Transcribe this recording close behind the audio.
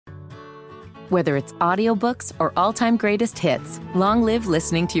Whether it's audiobooks or all-time greatest hits, long live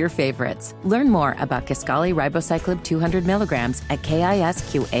listening to your favorites. Learn more about Kisqali Ribociclib 200 milligrams at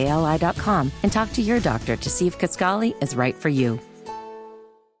KISQALI.com and talk to your doctor to see if Kisqali is right for you.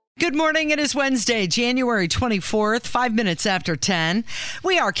 Good morning. It is Wednesday, January 24th, 5 minutes after 10.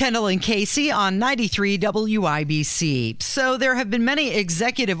 We are Kendall and Casey on 93 WIBC. So there have been many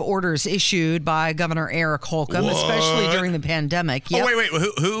executive orders issued by Governor Eric Holcomb, especially during the pandemic. Yep. Oh, wait.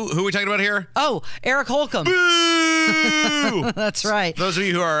 Who are we talking about here? Oh, Eric Holcomb. Boo! That's right. Those of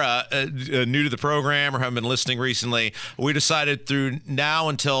you who are new to the program or haven't been listening recently, we decided through now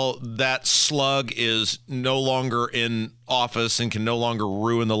until that slug is no longer in office and can no longer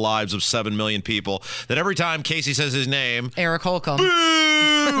ruin the lives of 7 million people, that every time Casey says his name, Eric Holcomb. Boo!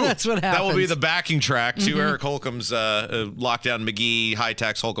 That's what happens. That will be the backing track to Eric Holcomb's Lockdown McGee, High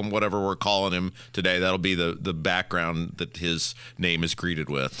Tax Holcomb, whatever we're calling him today. That'll be the background that his name is greeted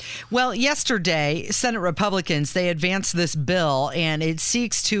with. Well, yesterday, Senate Republicans, they advanced this bill, and it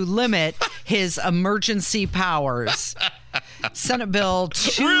seeks to limit his emergency powers. Senate Bill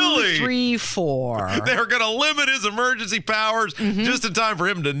 234. They're going to limit his emergency powers just in time for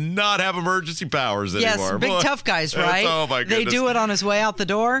him to not have emergency powers anymore. Yes, big tough guys, right? Oh, my goodness. They do it on his way out the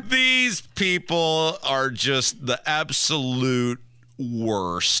door. These people are just the absolute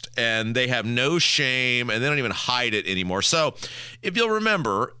worst, and they have no shame, and they don't even hide it anymore. So if you'll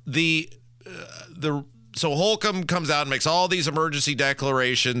remember, So Holcomb comes out and makes all these emergency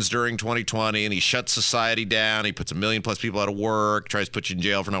declarations during 2020, and he shuts society down. He puts 1 million plus people out of work, tries to put you in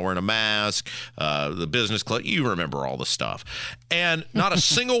jail for not wearing a mask, the business club. You remember all the stuff. And not a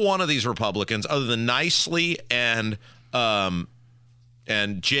single one of these Republicans, other than Nicely and John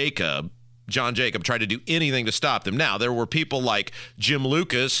Jacob, tried to do anything to stop them. Now, there were people like Jim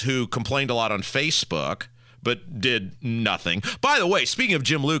Lucas who complained a lot on Facebook, but did nothing. By the way, speaking of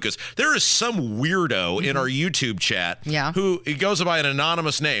Jim Lucas, there is some weirdo in our YouTube chat who he goes by an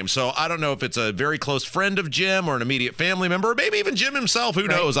anonymous name. So I don't know if it's a very close friend of Jim or an immediate family member, or maybe even Jim himself. Who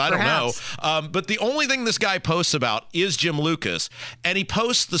knows? I don't know. But the only thing this guy posts about is Jim Lucas, and he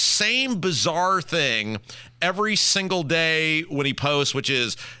posts the same bizarre thing every single day when he posts, which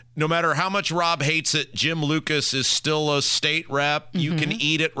is, no matter how much Rob hates it, Jim Lucas is still a state rep. You can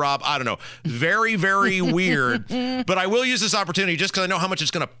eat it, Rob. I don't know. Very, very weird. But I will use this opportunity just because I know how much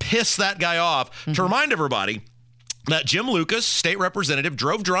it's going to piss that guy off to remind everybody that Jim Lucas, state representative,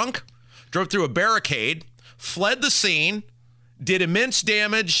 drove drunk, drove through a barricade, fled the scene, did immense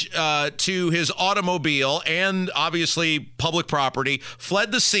damage to his automobile and obviously public property,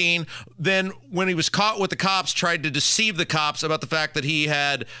 fled the scene. Then when he was caught with the cops, tried to deceive the cops about the fact that he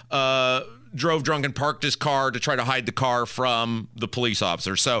had drove drunk and parked his car to try to hide the car from the police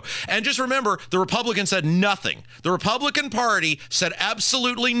officer. So, and just remember, the Republicans said nothing. The Republican Party said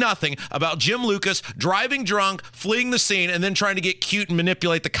absolutely nothing about Jim Lucas driving drunk, fleeing the scene, and then trying to get cute and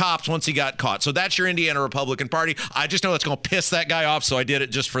manipulate the cops once he got caught. So that's your Indiana Republican Party. I just know that's going to piss that guy off, so I did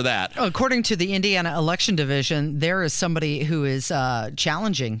it just for that. According to the Indiana Election Division, there is somebody who is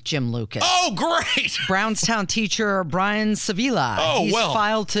challenging Jim Lucas. Oh, great! Brownstown teacher Brian Sevilla. Oh, He's well.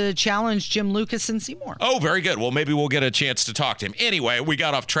 filed to challenge Jim Lucas in Seymour. Oh, very good. Well, maybe we'll get a chance to talk to him. Anyway, we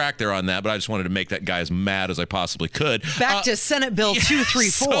got off track there on that, but I just wanted to make that guy as mad as I possibly could. Back to Senate Bill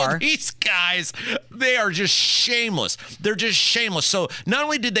 234. So these guys, they are just shameless. They're just shameless. So not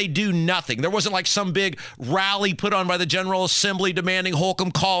only did they do nothing, there wasn't like some big rally put on by the General Assembly demanding Holcomb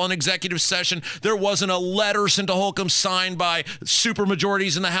call an executive session. There wasn't a letter sent to Holcomb signed by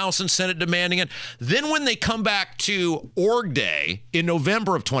supermajorities in the House and Senate demanding it. Then when they come back to Org Day in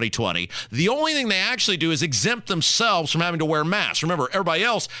November of 2020, the only thing they actually do is exempt themselves from having to wear masks. Remember, everybody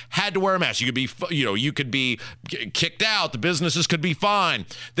else had to wear a mask. You could be kicked out. The businesses could be fined.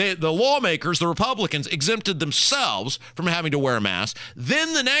 The lawmakers, the Republicans, exempted themselves from having to wear a mask.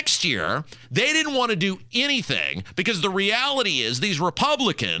 Then the next year, they didn't want to do anything because the reality is these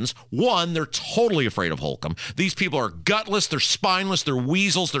Republicans, one, they're totally afraid of Holcomb. These people are gutless. They're spineless. They're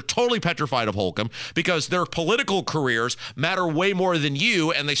weasels. They're totally petrified of Holcomb because their political careers matter way more than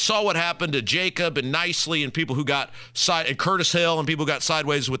you, and they saw what happened to Jacob and Nicely and people who got and Curtis Hill and people who got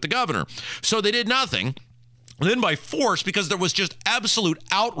sideways with the governor. So they did nothing. And then by force, because there was just absolute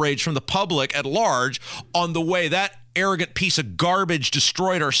outrage from the public at large on the way that arrogant piece of garbage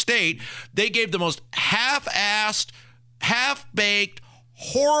destroyed our state, they gave the most half-assed, half-baked,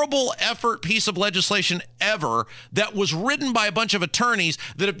 horrible effort piece of legislation ever that was written by a bunch of attorneys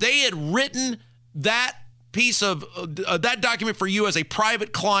that if they had written that piece of that document for you as a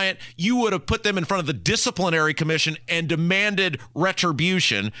private client, you would have put them in front of the disciplinary commission and demanded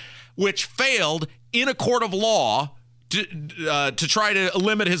retribution, which failed in a court of law to try to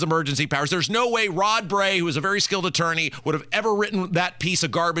limit his emergency powers. There's no way Rod Bray, who is a very skilled attorney, would have ever written that piece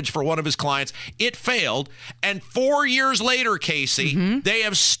of garbage for one of his clients. It failed. And 4 years later, Casey, they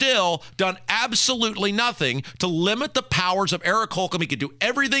have still done absolutely nothing to limit the powers of Eric Holcomb. He could do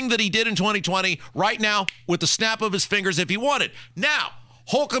everything that he did in 2020 right now with the snap of his fingers if he wanted. Now,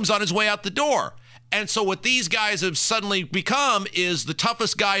 Holcomb's on his way out the door. And so what these guys have suddenly become is the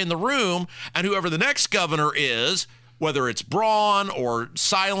toughest guy in the room, and whoever the next governor is, whether it's Braun or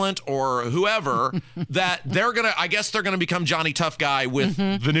Silent or whoever, that they're going to, I guess they're going to become Johnny Tough Guy with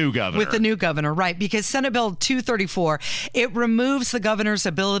the new governor. With the new governor, right. Because Senate Bill 234, it removes the governor's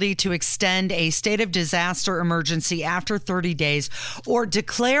ability to extend a state of disaster emergency after 30 days or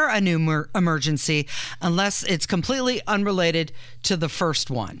declare a new emergency unless it's completely unrelated to the first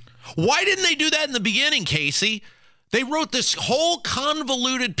one. Why didn't they do that in the beginning, Casey? They wrote this whole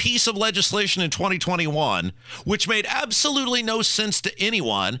convoluted piece of legislation in 2021, which made absolutely no sense to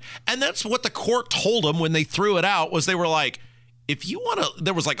anyone. And that's what the court told them when they threw it out, was they were like, if you want to,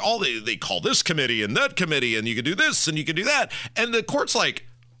 there was like all they call this committee and that committee, and you can do this and you can do that. And the court's like,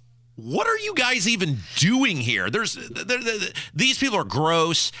 what are you guys even doing here? These people are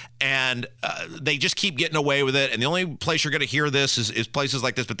gross, and they just keep getting away with it. And the only place you're going to hear this is places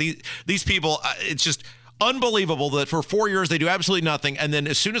like this. But these people, it's just unbelievable that for 4 years they do absolutely nothing. And then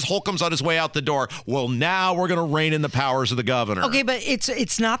as soon as Holcomb's on his way out the door, well, now we're going to rein in the powers of the governor. Okay, but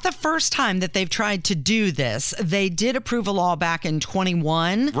it's not the first time that they've tried to do this. They did approve a law back in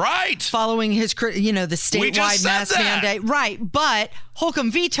 21. Right. Following his, the statewide mask mandate. Right. But Holcomb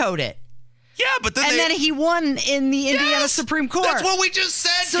vetoed it. Yeah, but then he won in the Indiana Supreme Court. That's what we just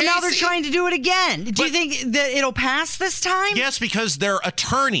said, So Casey. now they're trying to do it again. Do you think that it'll pass this time? Yes, because they're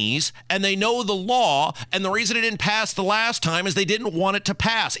attorneys and they know the law. And the reason it didn't pass the last time is they didn't want it to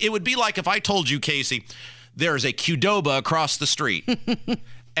pass. It would be like if I told you, Casey, there's a Qdoba across the street.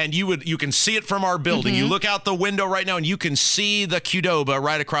 And you can see it from our building. You look out the window right now and you can see the Qdoba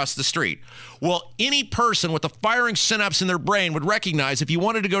right across the street. Well, any person with a firing synapse in their brain would recognize if you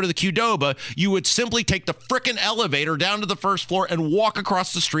wanted to go to the Qdoba, you would simply take the frickin' elevator down to the first floor and walk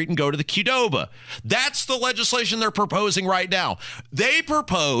across the street and go to the Qdoba. That's the legislation they're proposing right now. They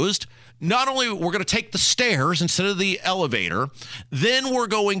proposed not only we're going to take the stairs instead of the elevator, then we're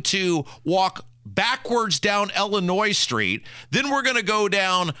going to walk backwards down Illinois Street. Then we're going to go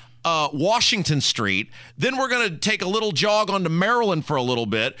down Washington Street. Then we're going to take a little jog onto Maryland for a little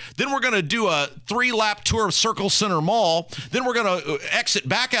bit. Then we're going to do a 3-lap tour of Circle Center Mall. Then we're going to exit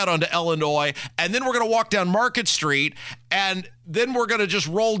back out onto Illinois. And then we're going to walk down Market Street. And then we're going to just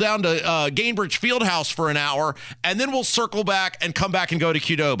roll down to Gainbridge Fieldhouse for an hour, and then we'll circle back and come back and go to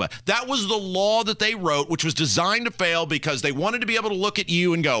Qdoba. That was the law that they wrote, which was designed to fail because they wanted to be able to look at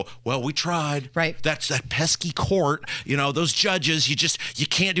you and go, well, we tried. Right. That's that pesky court. Those judges, you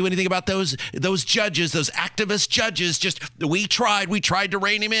can't do anything about those judges, those activist judges. We tried to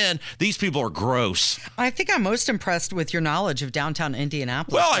rein him in. These people are gross. I think I'm most impressed with your knowledge of downtown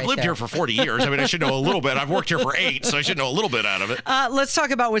Indianapolis. Well, I've lived here for 40 years. I mean, I should know a little bit. I've worked here for 8, so I should know a little bit out of it. Let's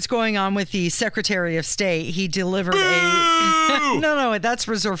talk about what's going on with the Secretary of State. He delivered no, that's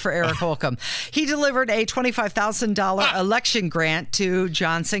reserved for Eric Holcomb. He delivered a $25,000 election grant to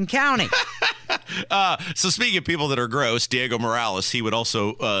Johnson County. So speaking of people that are gross, Diego Morales, he would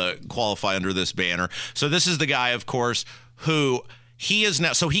also qualify under this banner. So this is the guy, of course, who he is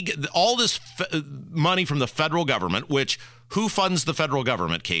now. So he all this money from the federal government, which who funds the federal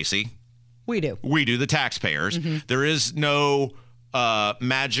government, Casey? We do, the taxpayers. There is no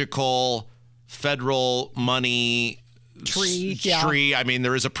magical federal money tree. I mean,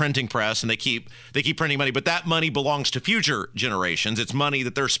 there is a printing press, and they keep printing money, but that money belongs to future generations. It's money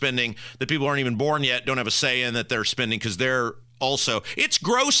that they're spending that people aren't even born yet, don't have a say in, that they're spending because they're also, it's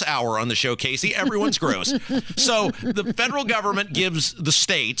gross hour on the show, Casey. Everyone's gross. So the federal government gives the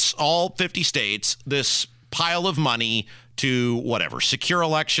states, all 50 states, this pile of money to whatever, secure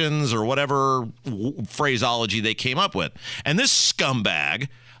elections or whatever phraseology they came up with. And this scumbag,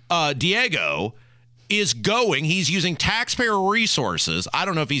 Diego, he's using taxpayer resources. I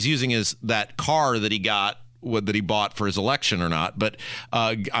don't know if he's using that car that he got, that he bought for his election or not, but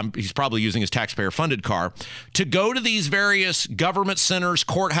he's probably using his taxpayer-funded car to go to these various government centers,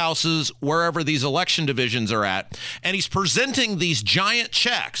 courthouses, wherever these election divisions are at, and he's presenting these giant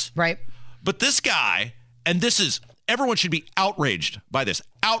checks. Right. But this guy, and everyone should be outraged by this.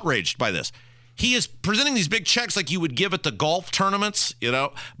 He is presenting these big checks like you would give at the golf tournaments,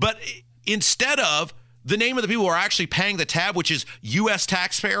 but instead of the name of the people who are actually paying the tab, which is U.S.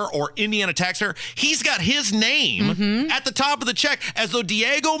 taxpayer or Indiana taxpayer, he's got his name at the top of the check, as though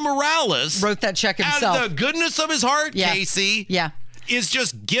Diego Morales wrote that check himself. Out of the goodness of his heart, Casey. Yeah. Is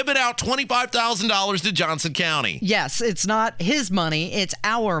just giving out $25,000 to Johnson County. Yes, it's not his money, it's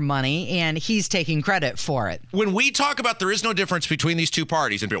our money, and he's taking credit for it. When we talk about there is no difference between these two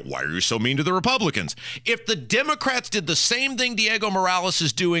parties, and people, why are you so mean to the Republicans? If the Democrats did the same thing Diego Morales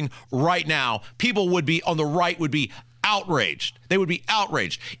is doing right now, people would be on the right would be outraged. They would be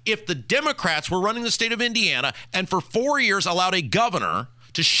outraged. If the Democrats were running the state of Indiana and for 4 years allowed a governor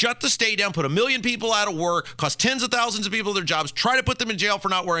to shut the state down, put 1 million people out of work, cost tens of thousands of people their jobs, try to put them in jail for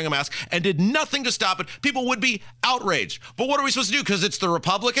not wearing a mask, and did nothing to stop it, people would be outraged. But what are we supposed to do? Because it's the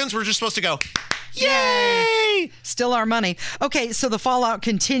Republicans? We're just supposed to go, yay! Still our money. Okay, so the fallout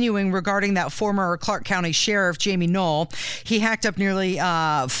continuing regarding that former Clark County Sheriff, Jamie Knoll. He hacked up nearly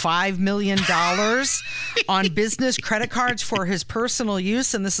 $5 million on business credit cards for his personal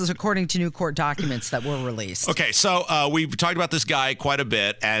use, and this is according to new court documents that were released. Okay, so we've talked about this guy quite a bit,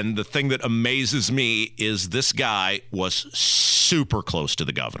 and the thing that amazes me is this guy was super close to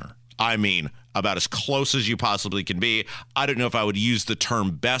the governor. I mean, about as close as you possibly can be. I don't know if I would use the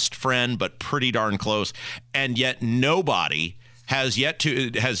term best friend, but pretty darn close. And yet nobody has yet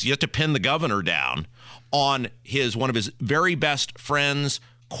to pin the governor down on one of his very best friends,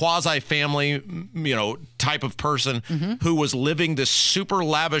 quasi-family, type of person who was living this super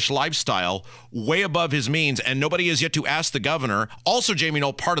lavish lifestyle way above his means, and nobody has yet to ask the governor. Also, Jamie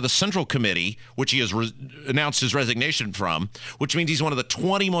Knoll, part of the Central Committee, which he has announced his resignation from, which means he's one of the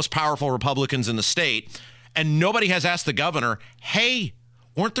 20 most powerful Republicans in the state, and nobody has asked the governor, hey,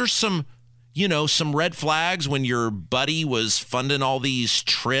 weren't there some red flags when your buddy was funding all these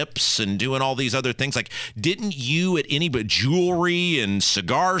trips and doing all these other things? Like, didn't you at any but jewelry and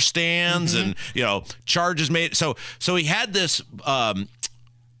cigar stands and, charges made? So he had this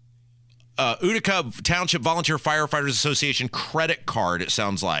Utica Township Volunteer Firefighters Association credit card, it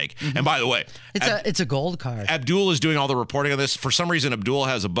sounds like. And by the way, it's a gold card. Abdul is doing all the reporting on this. For some reason, Abdul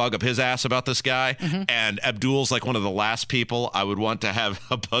has a bug up his ass about this guy. And Abdul's like one of the last people I would want to have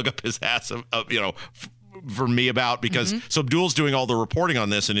a bug up his ass, for me about, because so Abdul's doing all the reporting on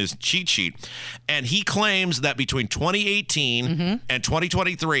this in his cheat sheet. And he claims that between 2018 and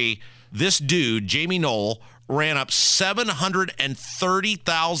 2023, this dude, Jamie Knoll, ran up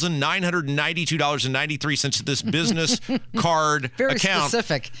 $730,992.93 to this business card Very account.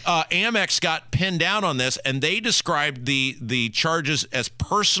 Specific. Amex got pinned down on this, and they described the charges as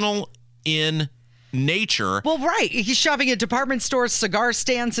personal in nature. Well, right. He's shopping at department stores, cigar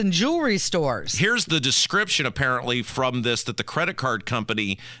stands, and jewelry stores. Here's the description, apparently, from this that the credit card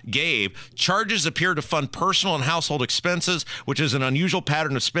company gave. Charges appear to fund personal and household expenses, which is an unusual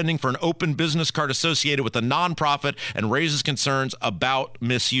pattern of spending for an open business card associated with a nonprofit, and raises concerns about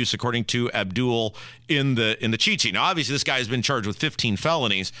misuse, according to Abdul in the cheat sheet. Now, obviously, this guy has been charged with 15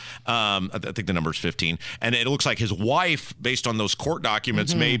 felonies. I think the number is 15. And it looks like his wife, based on those court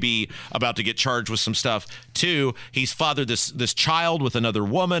documents, may be about to get charged with some stuff too. He's fathered this child with another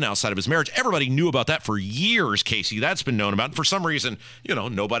woman outside of his marriage. Everybody knew about that for years, Casey. That's been known about. And for some reason,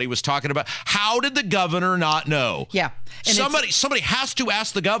 nobody was talking about. How did the governor not know? Yeah. And somebody has to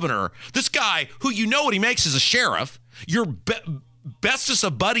ask the governor. This guy, who what he makes as a sheriff, you're bestest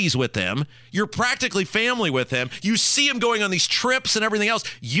of buddies with him. You're practically family with him. You see him going on these trips and everything else.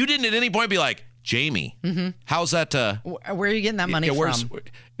 You didn't at any point be like, Jamie, how's that? Where are you getting that money from?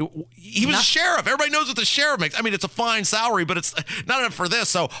 He was a sheriff. Everybody knows what the sheriff makes. I mean, it's a fine salary, but it's not enough for this.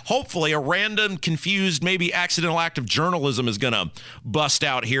 So hopefully a random, confused, maybe accidental act of journalism is going to bust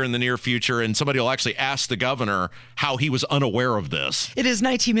out here in the near future, and somebody will actually ask the governor how he was unaware of this. It is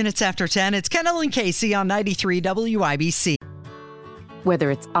 19 minutes after 10. It's Kendall and Casey on 93 WIBC.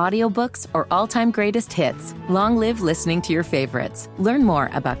 Whether it's audiobooks or all-time greatest hits, long live listening to your favorites. Learn more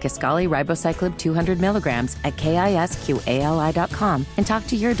about Kisqali Ribociclib 200 milligrams at KISQALI.com and talk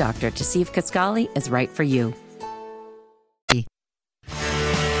to your doctor to see if Kisqali is right for you.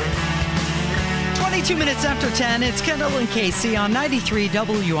 22 minutes after 10, it's Kendall and Casey on 93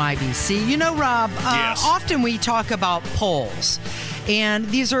 WIBC. Rob, yes. Often we talk about polls. And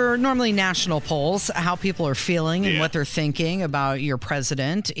these are normally national polls, how people are feeling and what they're thinking about your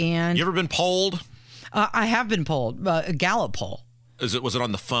president. And you ever been polled? I have been polled, a Gallup poll. Was it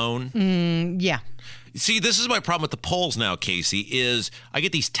on the phone? Yeah. See, this is my problem with the polls now, Casey, is I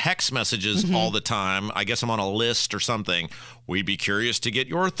get these text messages all the time. I guess I'm on a list or something. We'd be curious to get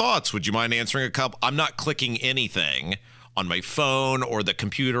your thoughts. Would you mind answering a couple? I'm not clicking anything on my phone or the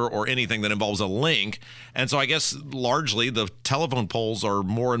computer or anything that involves a link. And so I guess largely the telephone polls are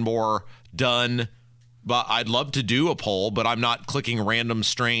more and more done but I'd love to do a poll, but I'm not clicking random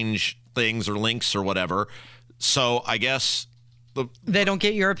strange things or links or whatever. So I guess they don't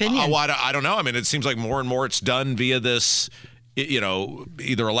get your opinion. I don't know. I mean, it seems like more and more it's done via this,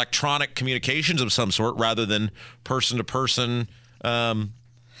 either electronic communications of some sort rather than person to person.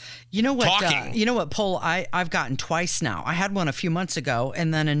 You know what? Talking. You know what poll I've gotten twice now. I had one a few months ago,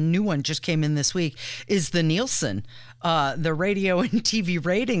 and then a new one just came in this week. Is the Nielsen, the radio and TV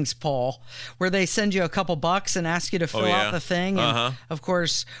ratings poll, where they send you a couple bucks and ask you to fill out the thing. And of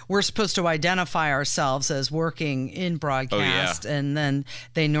course, we're supposed to identify ourselves as working in broadcast, and then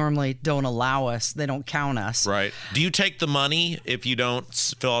they normally don't allow us. They don't count us. Right. Do you take the money if you don't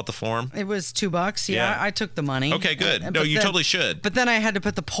fill out the form? It was $2. Yeah. I took the money. Okay, good. No, you totally should. But then I had to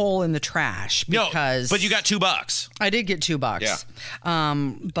put the poll in the trash because. No, but you got $2. I did get $2. Yeah.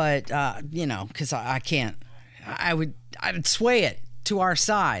 But because I can't. I'd sway it to our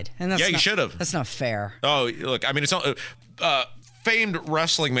side, and that's you should have. That's not fair. Oh, look, I mean, it's not. Famed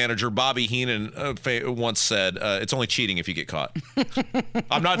wrestling manager Bobby Heenan once said, "It's only cheating if you get caught."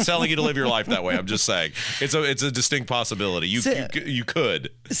 I'm not telling you to live your life that way. I'm just saying it's a distinct possibility. You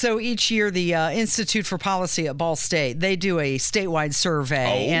could. So each year, the Institute for Policy at Ball State, they do a statewide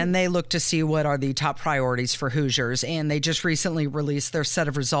survey, and they look to see what are the top priorities for Hoosiers. And they just recently released their set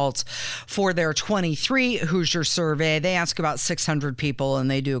of results for their 23 Hoosier survey. They ask about 600 people, and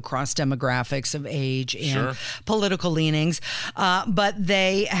they do across demographics of age and political leanings. But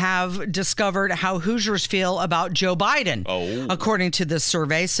they have discovered how Hoosiers feel about Joe Biden, according to this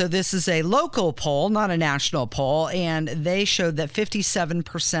survey. So this is a local poll, not a national poll, and they showed that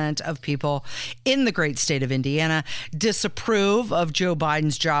 57% of people in the great state of Indiana disapprove of Joe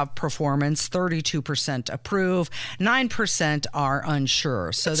Biden's job performance, 32% approve, 9% are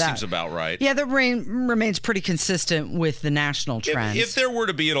unsure. So that seems about right. Yeah, that remains pretty consistent with the national trends. If there were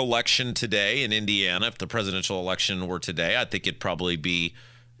to be an election today in Indiana, if the presidential election were today, I think it'd probably be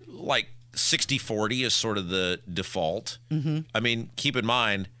like 60-40 is sort of the default. Mm-hmm. I mean, keep in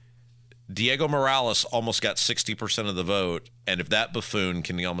mind, Diego Morales almost got 60% of the vote, and if that buffoon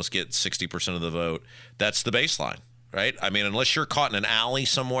can almost get 60% of the vote, that's the baseline, right? I mean, unless you're caught in an alley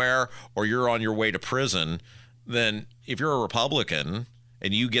somewhere or you're on your way to prison, then if you're a Republican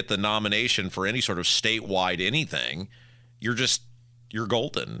and you get the nomination for any sort of statewide anything, you're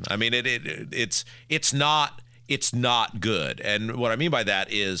golden. I mean, it's not good. And what I mean by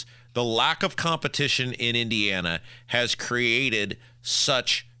that is the lack of competition in Indiana has created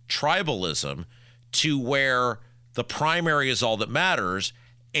such tribalism to where the primary is all that matters.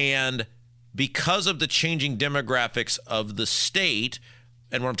 And because of the changing demographics of the state,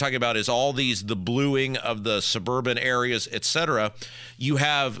 and what I'm talking about is the bluing of the suburban areas, et cetera, you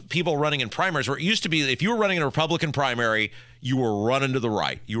have people running in primaries where it used to be if you were running in a Republican primary, you were running to the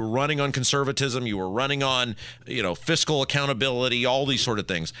right. You were running on conservatism. You were running on, fiscal accountability, all these sort of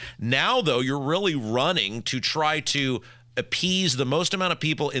things. Now, though, you're really running to try to appease the most amount of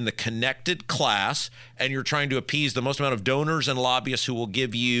people in the connected class, and you're trying to appease the most amount of donors and lobbyists who will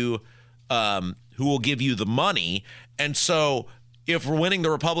give you the money. And so if we're winning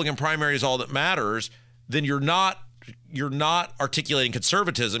the Republican primary is all that matters, then you're not articulating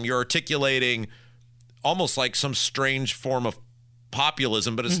conservatism. You're articulating almost like some strange form of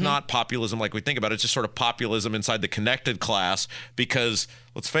populism, but it's not populism like we think about it. It's just sort of populism inside the connected class because,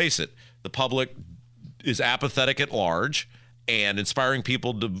 let's face it, the public is apathetic at large, and inspiring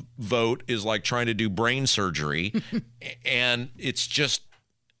people to vote is like trying to do brain surgery. And it's just,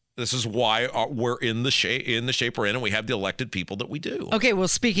 this is why we're in the shape we're in, and we have the elected people that we do. Okay, well,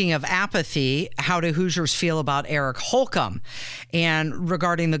 speaking of apathy, how do Hoosiers feel about Eric Holcomb? And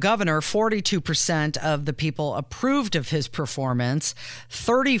regarding the governor, 42% of the people approved of his performance,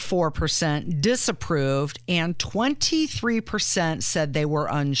 34% disapproved, and 23% said they were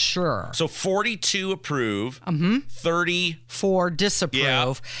unsure. So 42 approve, 34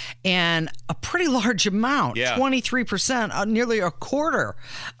 disapprove, and a pretty large amount, 23%, nearly a quarter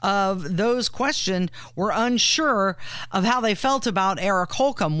of those questioned were unsure of how they felt about Eric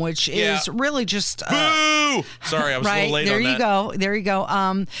Holcomb, which is really just boo! Sorry, I was a little late on that. There you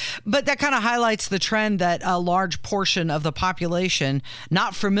go. But that kind of highlights the trend that a large portion of the population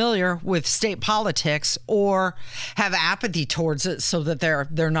not familiar with state politics or have apathy towards it, so that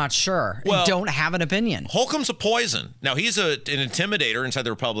they're not sure and don't have an opinion. Holcomb's a poison. Now, he's an intimidator inside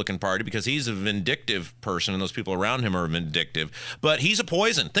the Republican Party because he's a vindictive person, and those people around him are vindictive. But he's a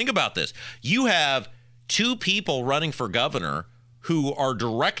poison. Think about this. You have two people running for governor who are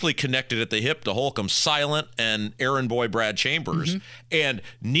directly connected at the hip to Holcomb, Silent and errand boy Brad Chambers, and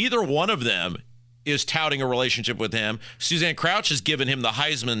neither one of them is touting a relationship with him. Suzanne Crouch has given him the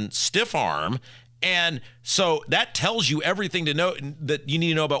Heisman stiff arm, And so that tells you everything to know that you need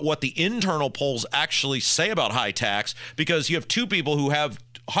to know about what the internal polls actually say about high tax, because you have two people who have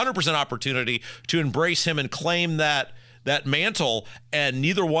 100% opportunity to embrace him and claim that mantle, and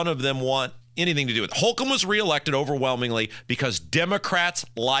neither one of them want anything to do with it. Holcomb was reelected overwhelmingly because Democrats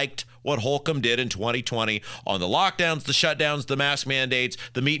liked what Holcomb did in 2020 on the lockdowns, the shutdowns, the mask mandates,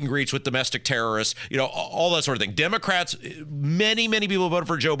 the meet and greets with domestic terrorists, all that sort of thing. Democrats, many people voted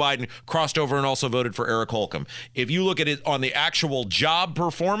for Joe Biden, crossed over and also voted for Eric Holcomb. If you look at it on the actual job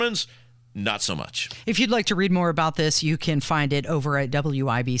performance, not so much. If you'd like to read more about this, you can find it over at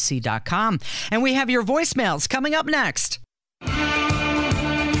WIBC.com. And we have your voicemails coming up next.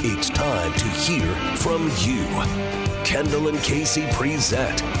 It's time to hear from you. Kendall and Casey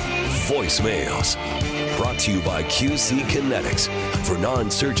present Voicemails. Brought to you by QC Kinetics for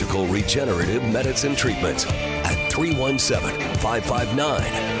non-surgical regenerative medicine treatments at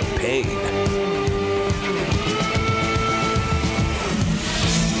 317-559-PAIN.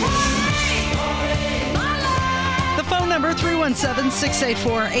 Number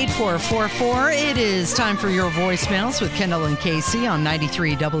 317-684-8444. It is time for your voicemails with Kendall and Casey on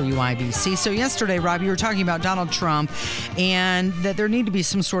 93 WIBC. So yesterday, Rob, you were talking about Donald Trump and that there need to be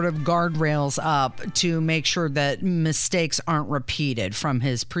some sort of guardrails up to make sure that mistakes aren't repeated from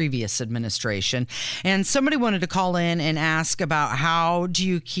his previous administration. And somebody wanted to call in and ask about how do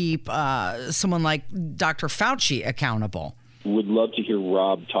you keep someone like Dr. Fauci accountable? Would love to hear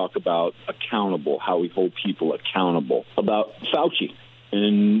Rob talk about accountable, how we hold people accountable, about Fauci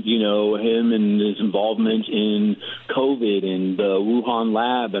and, him and his involvement in COVID and the Wuhan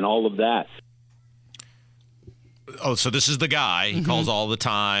lab and all of that. Oh, so this is the guy. He calls all the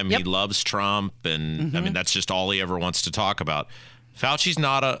time. Yep. He loves Trump. And, I mean, that's just all he ever wants to talk about. Fauci's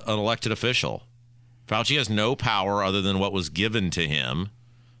not an elected official. Fauci has no power other than what was given to him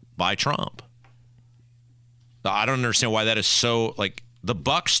by Trump. I don't understand why that is so, the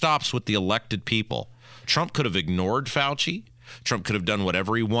buck stops with the elected people. Trump could have ignored Fauci. Trump could have done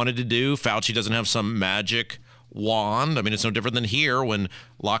whatever he wanted to do. Fauci doesn't have some magic wand. I mean, it's no different than here when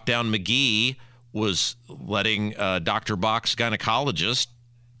Lockdown McGee was letting Dr. Bach's gynecologist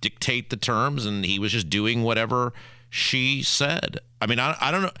dictate the terms, and he was just doing whatever she said. I mean,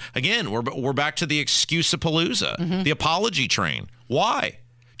 I don't know. Again, we're back to the excuse-a-palooza, the apology train. Why?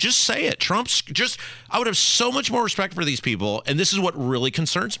 Just say it. I would have so much more respect for these people. And this is what really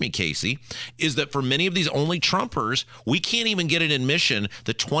concerns me, Casey, is that for many of these only Trumpers, we can't even get an admission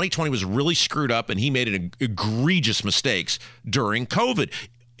that 2020 was really screwed up and he made egregious mistakes during COVID.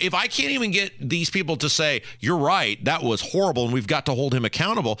 If I can't even get these people to say, you're right, that was horrible and we've got to hold him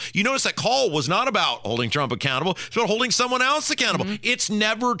accountable. You notice that call was not about holding Trump accountable. It's about holding someone else accountable. It's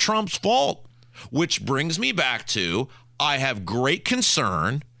never Trump's fault, which brings me back to I have great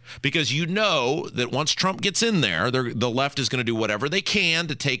concern. Because that once Trump gets in there, the left is going to do whatever they can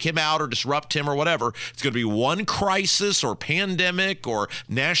to take him out or disrupt him or whatever. It's going to be one crisis or pandemic or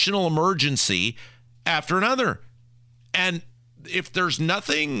national emergency after another. And if there's no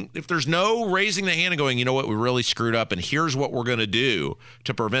raising the hand and going, you know what, we really screwed up and here's what we're going to do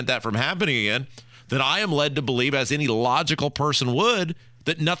to prevent that from happening again, then I am led to believe, as any logical person would,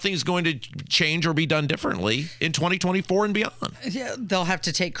 that nothing's going to change or be done differently in 2024 and beyond. Yeah, they'll have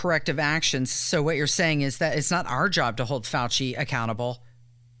to take corrective actions. So what you're saying is that it's not our job to hold Fauci accountable.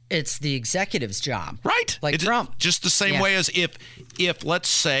 It's the executive's job. Right. Like Trump. Just the same way as if let's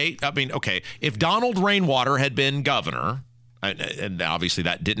say, if Donald Rainwater had been governor, and obviously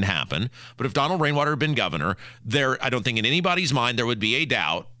that didn't happen, but if Donald Rainwater had been governor, I don't think in anybody's mind there would be a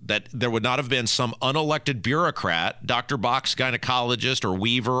doubt that there would not have been some unelected bureaucrat, Dr. Bach's gynecologist or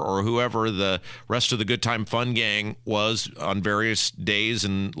Weaver or whoever the rest of the Good Time Fun gang was on various days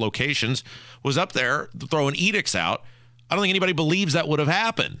and locations, was up there throwing edicts out. I don't think anybody believes that would have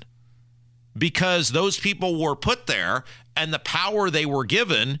happened because those people were put there and the power they were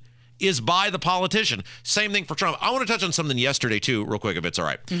given is by the politician. Same thing for Trump. I want to touch on something yesterday, too, real quick, if it's all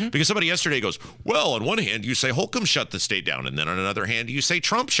right. Because somebody yesterday goes, well, on one hand, you say Holcomb shut the state down, and then on another hand, you say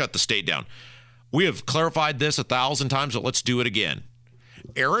Trump shut the state down. We have clarified this 1,000 times, but let's do it again.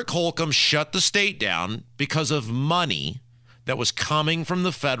 Eric Holcomb shut the state down because of money that was coming from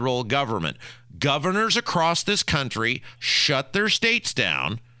the federal government. Governors across this country shut their states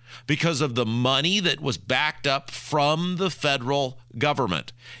down because of the money that was backed up from the federal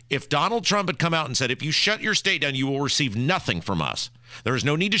government. If Donald Trump had come out and said, if you shut your state down, you will receive nothing from us. There is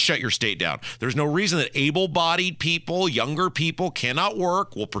no need to shut your state down. There's no reason that able-bodied people, younger people cannot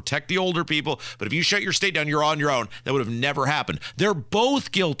work. We'll protect the older people. But if you shut your state down, you're on your own. That would have never happened. They're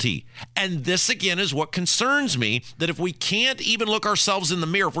both guilty. And this, again, is what concerns me, that if we can't even look ourselves in the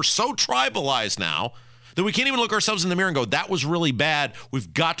mirror, if we're so tribalized now that we can't even look ourselves in the mirror and go, that was really bad.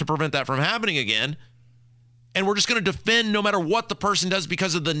 We've got to prevent that from happening again. And we're just going to defend no matter what the person does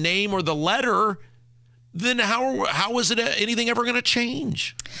because of the name or the letter, then how is it anything ever going to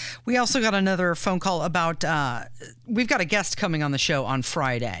change? We also got another phone call about, we've got a guest coming on the show on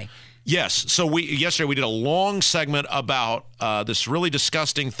Friday. Yes. So yesterday we did a long segment about this really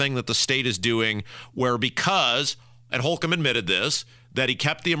disgusting thing that the state is doing where because, and Holcomb admitted this, that he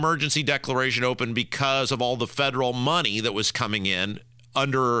kept the emergency declaration open because of all the federal money that was coming in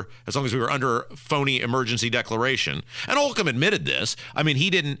as long as we were under phony emergency declaration. And Holcomb admitted this. I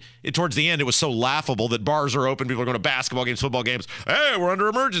mean, towards the end, it was so laughable that bars are open. People are going to basketball games, football games. Hey, we're under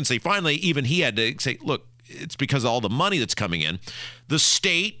emergency. Finally, even he had to say, look, it's because of all the money that's coming in. The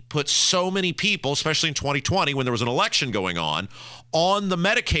state put so many people, especially in 2020 when there was an election going on the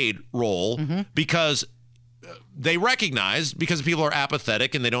Medicaid roll because they recognize, because people are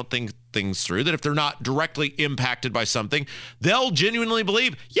apathetic and they don't think things through, that if they're not directly impacted by something, they'll genuinely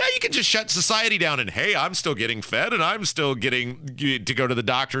believe, yeah, you can just shut society down and, hey, I'm still getting fed and I'm still getting to go to the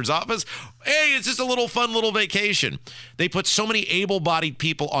doctor's office. Hey, it's just a little fun little vacation. They put so many able-bodied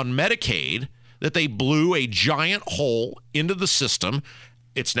people on Medicaid that they blew a giant hole into the system.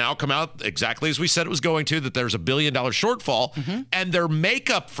 It's now come out exactly as we said it was going to, that there's $1 billion shortfall. And their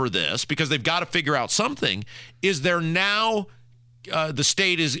makeup for this, because they've got to figure out something, is they're now, the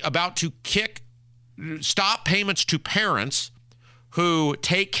state is about to stop payments to parents who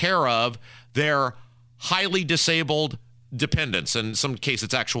take care of their highly disabled dependents. In some cases,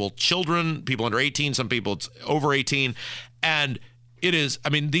 it's actual children, people under 18, some people it's over 18. And it is, I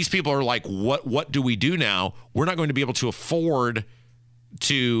mean, these people are like, what do we do now? We're not going to be able to afford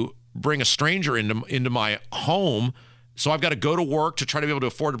to bring a stranger into my home. So I've got to go to work to try to be able to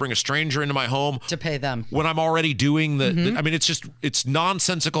afford to bring a stranger into my home to pay them when I'm already doing I mean, it's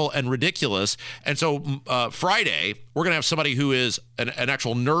nonsensical and ridiculous. And so Friday, we're going to have somebody who is an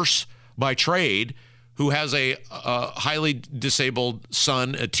actual nurse by trade who has a highly disabled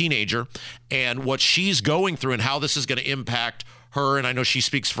son, a teenager, and what she's going through and how this is going to impact her, and I know she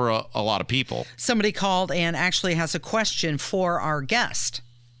speaks for a lot of people. Somebody called and actually has a question for our guest.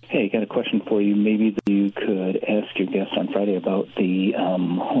 Hey, got a question for you. Maybe you could ask your guest on Friday about the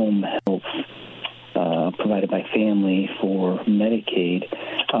home health provided by family for Medicaid.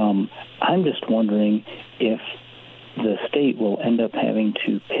 I'm just wondering if the state will end up having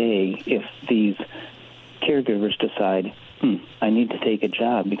to pay if these caregivers decide, I need to take a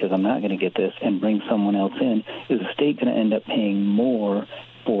job because I'm not going to get this and bring someone else in. Is the state going to end up paying more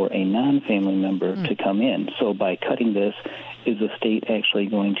for a non-family member to come in? So by cutting this, is the state actually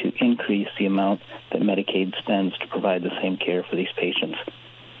going to increase the amount that Medicaid spends to provide the same care for these patients?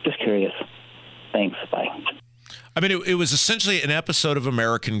 Just curious. Thanks. Bye. I mean, it was essentially an episode of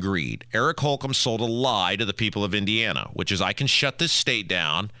American Greed. Eric Holcomb sold a lie to the people of Indiana, which is I can shut this state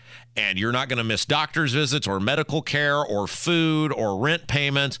down and you're not going to miss doctor's visits or medical care or food or rent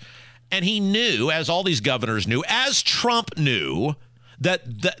payments. And he knew, as all these governors knew, as Trump knew, that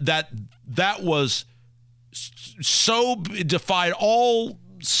was so defied all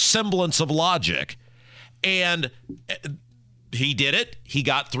semblance of logic. And he did it. He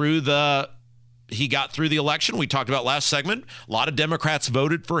got through the election. We talked about last segment. A lot of Democrats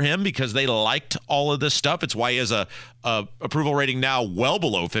voted for him because they liked all of this stuff. It's why he has a approval rating now well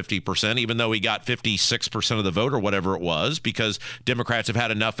below 50%, even though he got 56% of the vote or whatever it was, because Democrats have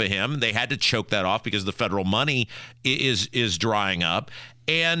had enough of him. They had to choke that off because the federal money is drying up.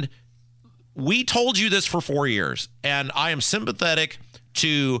 And we told you this for 4 years, and I am sympathetic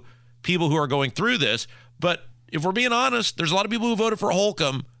to people who are going through this. But if we're being honest, there's a lot of people who voted for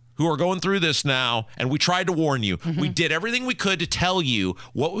Holcomb who are going through this now, and we tried to warn you. We did everything we could to tell you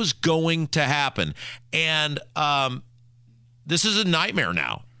what was going to happen. And this is a nightmare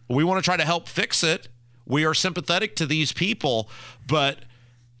now. We want to try to help fix it. We are sympathetic to these people, but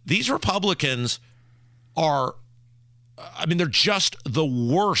these Republicans are, I mean, they're just the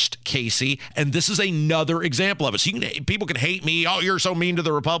worst, Casey, and this is another example of it. So people can hate me. Oh, you're so mean to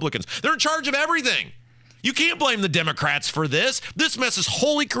the Republicans. They're in charge of everything. You can't blame the Democrats for this. This mess is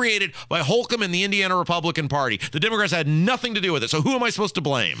wholly created by Holcomb and the Indiana Republican Party. The Democrats had nothing to do with it. So who am I supposed to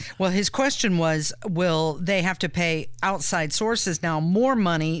blame? Well, his question was, will they have to pay outside sources now more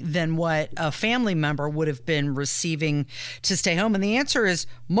money than what a family member would have been receiving to stay home? And the answer is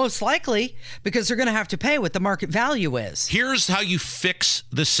most likely, because they're going to have to pay what the market value is. Here's how you fix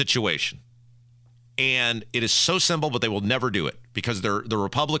this situation. And it is so simple, but they will never do it because the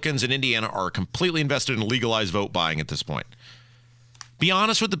Republicans in Indiana are completely invested in legalized vote buying at this point. Be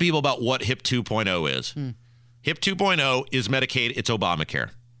honest with the people about what HIP 2.0 is. HIP 2.0 is Medicaid. It's Obamacare.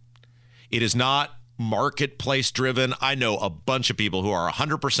 It is not marketplace driven. I know a bunch of people who are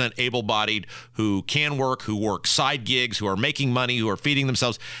 100% able-bodied, who can work, who work side gigs, who are making money, who are feeding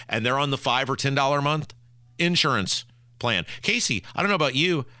themselves, and they're on the $5 or $10 a month insurance plan. Casey, I don't know about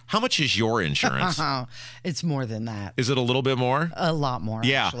you. How much is your insurance? It's more than that. Is it a little bit more? A lot more,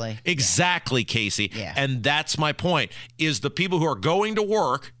 actually. Exactly, Casey. Yeah. And that's my point, is the people who are going to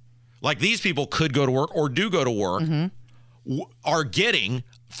work, like these people could go to work or do go to work, are getting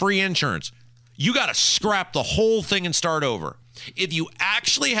free insurance. You got to scrap the whole thing and start over. If you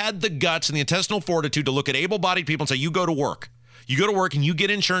actually had the guts and the intestinal fortitude to look at able-bodied people and say, you go to work. You go to work and you get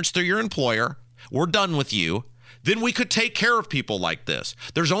insurance through your employer. We're done with you. Then we could take care of people like this.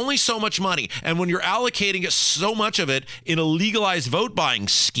 There's only so much money. And when you're allocating it, so much of it in a legalized vote buying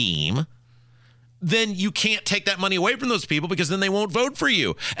scheme, then you can't take that money away from those people because then they won't vote for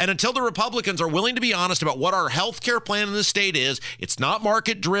you. And until the Republicans are willing to be honest about what our health care plan in the state is, it's not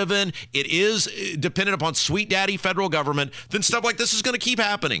market driven, it is dependent upon sweet daddy federal government, then stuff like this is going to keep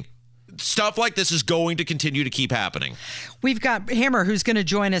happening. Stuff like this is going to continue to keep happening. We've got Hammer who's going to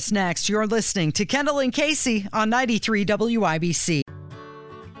join us next. You're listening to Kendall and Casey on 93 WIBC.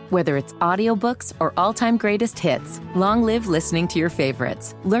 Whether it's audiobooks or all-time greatest hits, long live listening to your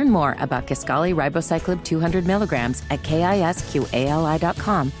favorites. Learn more about Kisqali Ribociclib 200 milligrams at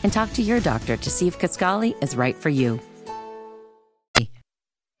KISQALI.com and talk to your doctor to see if Kisqali is right for you.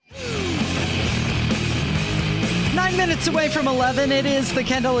 9 minutes away from 11, it is the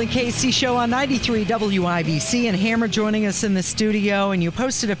Kendall and Casey show on 93 WIBC, and Hammer joining us in the studio. And you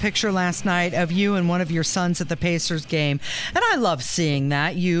posted a picture last night of you and one of your sons at the Pacers game, and I love seeing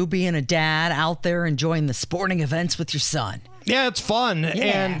that, you being a dad out there enjoying the sporting events with your son. Yeah, it's fun. Yeah.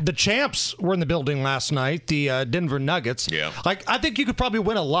 And the champs were in the building last night, the Denver Nuggets. Yeah. Like, I think you could probably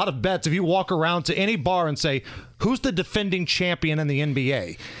win a lot of bets if you walk around to any bar and say, who's the defending champion in the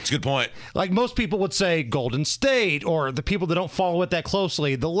NBA? It's a good point. Like, most people would say Golden State, or the people that don't follow it that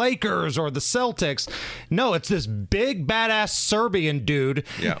closely, the Lakers or the Celtics. No, it's this big, badass Serbian dude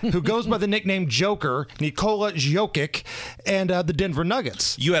who goes by the nickname Joker, Nikola Jokic, and the Denver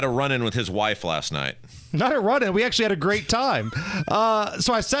Nuggets. You had a run-in with his wife last night. Not a run-in. We actually had a great time.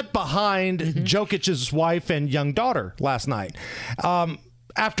 So I sat behind Jokic's wife and young daughter last night.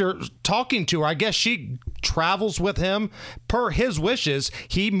 After talking to her, I guess she travels with him. Per his wishes,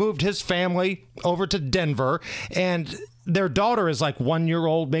 he moved his family over to Denver, and their daughter is like 1 year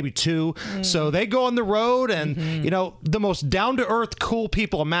old, maybe 2. So they go on the road and, you know, the most down-to-earth, cool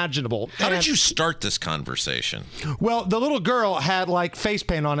people imaginable. How did you start this conversation? Well, the little girl had like face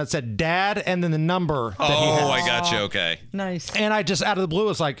paint on it, said dad, and then the number that he has. Oh, I got you. Okay. Nice. And I just, out of the blue,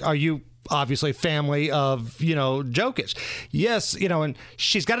 was like, are you obviously family of, you know, Jokic? Yes, you know, and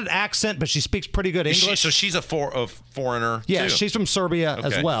she's got an accent, but she speaks pretty good English. So she's a foreigner, Yeah, too. she's from Serbia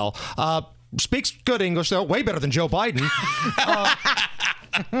as well. Speaks good English, though, way better than Joe Biden.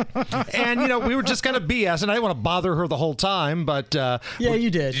 And, you know, we were just kind of BS, and I didn't want to bother her the whole time, but... yeah, you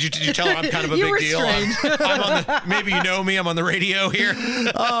did. Did you tell her I'm kind of a big deal? I'm on the, maybe you know me, I'm on the radio here.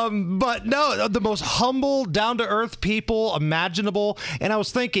 But no, the most humble, down-to-earth people imaginable. And I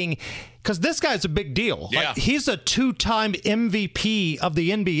was thinking, because this guy's a big deal. Yeah. Like, he's a 2-time MVP of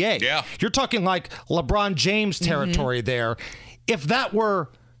the NBA. Yeah. You're talking like LeBron James territory there. If that were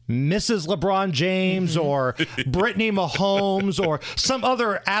Mrs. LeBron James or Brittany Mahomes or some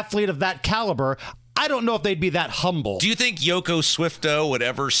other athlete of that caliber, I don't know if they'd be that humble. Do you think Yoko Swifto would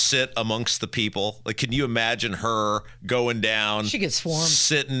ever sit amongst the people? Like, can you imagine her going down? She gets swarmed.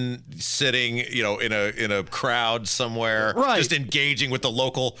 Sitting, you know, in a crowd somewhere, Right. just engaging with the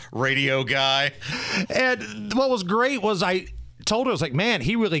local radio guy. And what was great was I told her, I was like, man,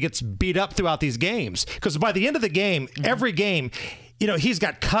 he really gets beat up throughout these games. Because by the end of the game, every game, he's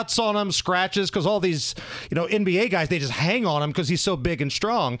got cuts on him, scratches, because all these, NBA guys, they just hang on him because he's so big and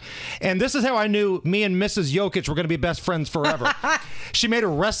strong. And this is how I knew me and Mrs. Jokic were going to be best friends forever. She made a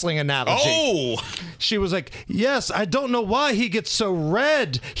wrestling analogy. Oh! She was like, yes, I don't know why he gets so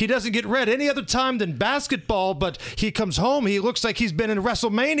red. He doesn't get red any other time than basketball, but he comes home, he looks like he's been in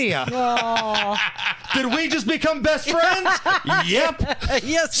WrestleMania. Oh. Did we just become best friends? Yep.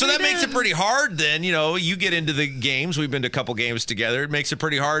 Yes. So that makes it pretty hard then. You get into the games. We've been to a couple games together. It makes it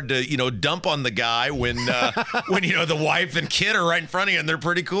pretty hard to, dump on the guy when the wife and kid are right in front of you and they're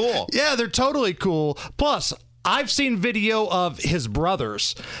pretty cool. Yeah, they're totally cool. Plus, I've seen video of his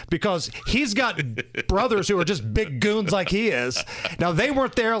brothers because he's got brothers who are just big goons like he is. Now, they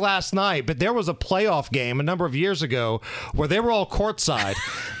weren't there last night, but there was a playoff game a number of years ago where they were all courtside.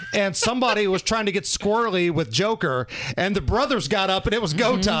 And somebody was trying to get squirrely with Joker, and the brothers got up, and it was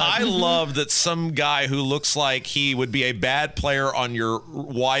go time. I love that some guy who looks like he would be a bad player on your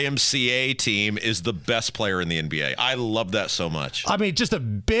YMCA team is the best player in the NBA. I love that so much. I mean, just a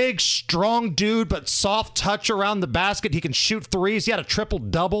big, strong dude, but soft touch around the basket. He can shoot threes. He had a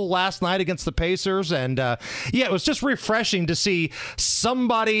triple-double last night against the Pacers. And, it was just refreshing to see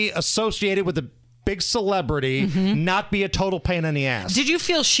somebody associated with the big celebrity not be a total pain in the ass. Did you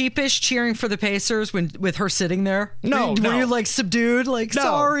feel sheepish cheering for the Pacers with her sitting there? No. Were you like subdued? Like,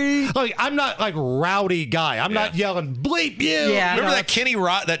 sorry? Like, I'm not like rowdy guy. I'm not yelling, bleep you. Yeah. Remember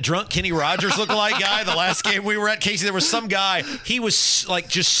that drunk Kenny Rogers lookalike guy the last game we were at, Casey? There was some guy, he was like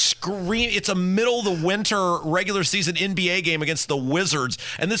just screaming. It's a middle of the winter regular season NBA game against the Wizards,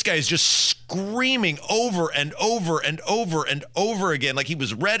 and this guy is just screaming over and over and over and over again. Like he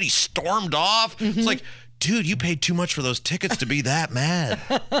was ready, stormed off. It's like, dude, you paid too much for those tickets to be that mad.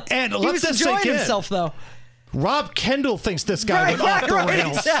 And He let was this enjoying sink in. himself, though. Rob Kendall thinks this guy went off the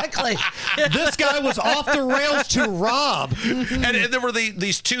rails. Exactly. This guy was off the rails to Rob. And there were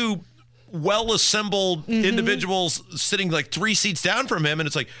these two well-assembled individuals sitting like 3 seats down from him, and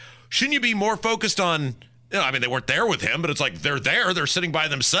it's like, shouldn't you be more focused on... I mean, they weren't there with him, but it's like they're there. They're sitting by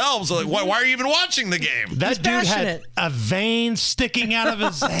themselves. Like, why are you even watching the game? That dude had a vein sticking out of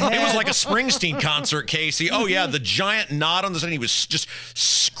his head. It was like a Springsteen concert, Casey. Oh, yeah, the giant knot on the side. He was just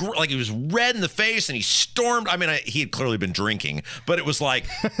like he was red in the face, and he stormed. I mean, he had clearly been drinking, but it was like,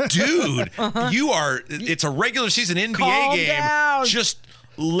 dude, it's a regular season NBA Calm game. down. Just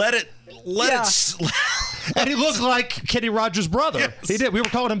let it. And he looked like Kenny Rogers' brother. Yes. He did. We were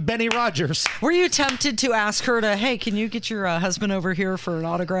calling him Benny Rogers. Were you tempted to ask her to, hey, can you get your husband over here for an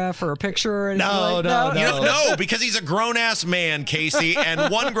autograph or a picture? Or No. No, because he's a grown-ass man, Casey,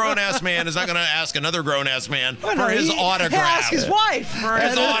 and one grown-ass man is not going to ask another grown-ass man for his autograph. Ask his wife. For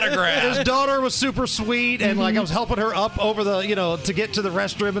his autograph. His daughter was super sweet, and like I was helping her up over the, to get to the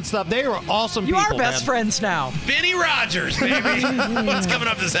restroom and stuff. They were awesome people. You are best friends now. Benny Rogers, baby. What's coming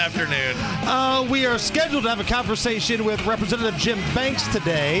up this afternoon? We are scheduled to have a conversation with Representative Jim Banks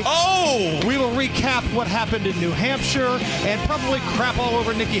today. Oh! We will recap what happened in New Hampshire and probably crap all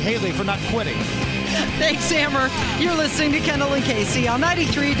over Nikki Haley for not quitting. Thanks, Hammer. You're listening to Kendall and Casey on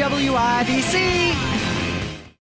 93 WIBC.